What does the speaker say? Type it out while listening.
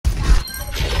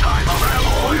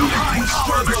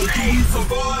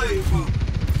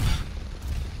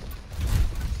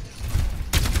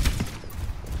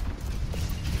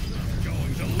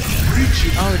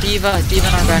D.Va in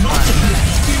our back line.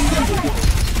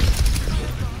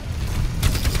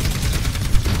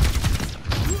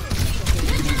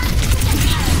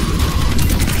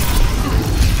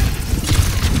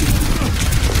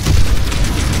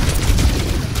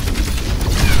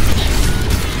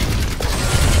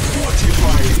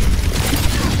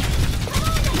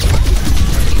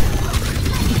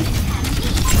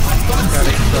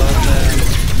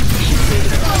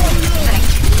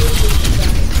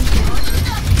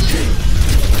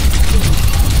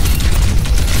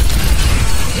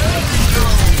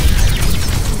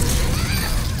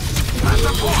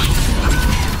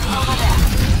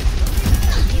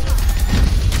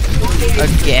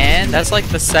 Again? That's like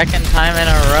the second time in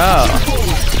a row.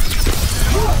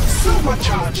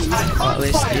 Well, at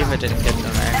least D.Va didn't get the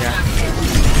mega.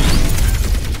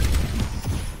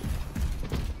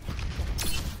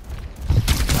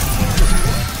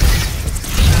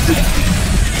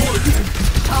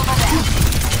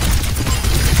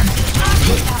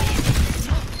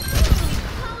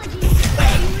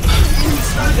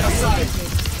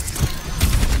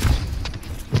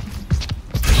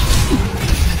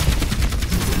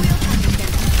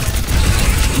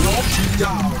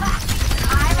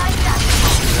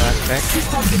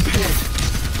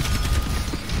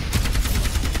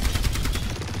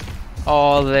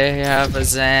 Oh, they have a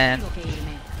Zen.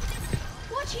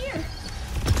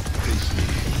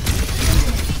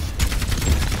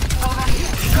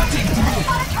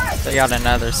 They got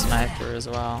another sniper as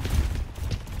well.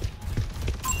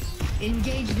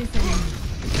 Engage this enemy.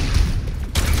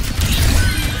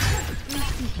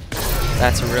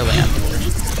 That's really unfortunate.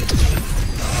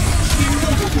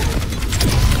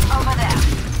 Over there.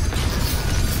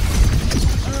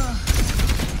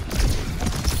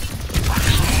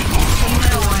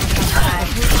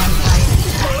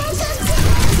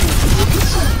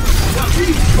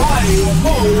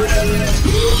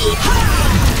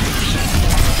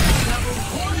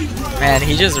 Man,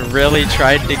 he just really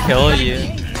tried to kill you.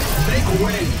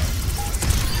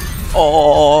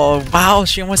 Oh, wow,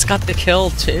 she almost got the kill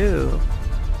too.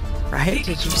 Right?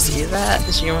 Did you see that?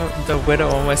 The Widow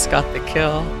almost got the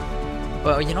kill.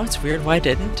 Well, you know what's weird? Why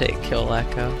didn't it kill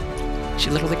Echo? She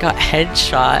literally got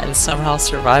headshot and somehow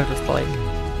survived with like...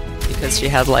 Because she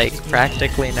had like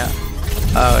practically no...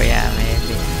 Oh yeah,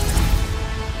 maybe.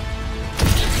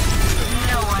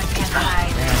 No one can hide.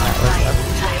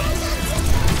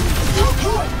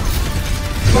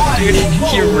 Dude,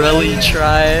 he really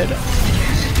tried.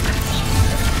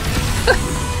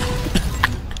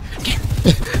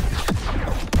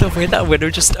 The way that Widow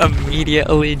just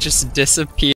immediately just disappeared.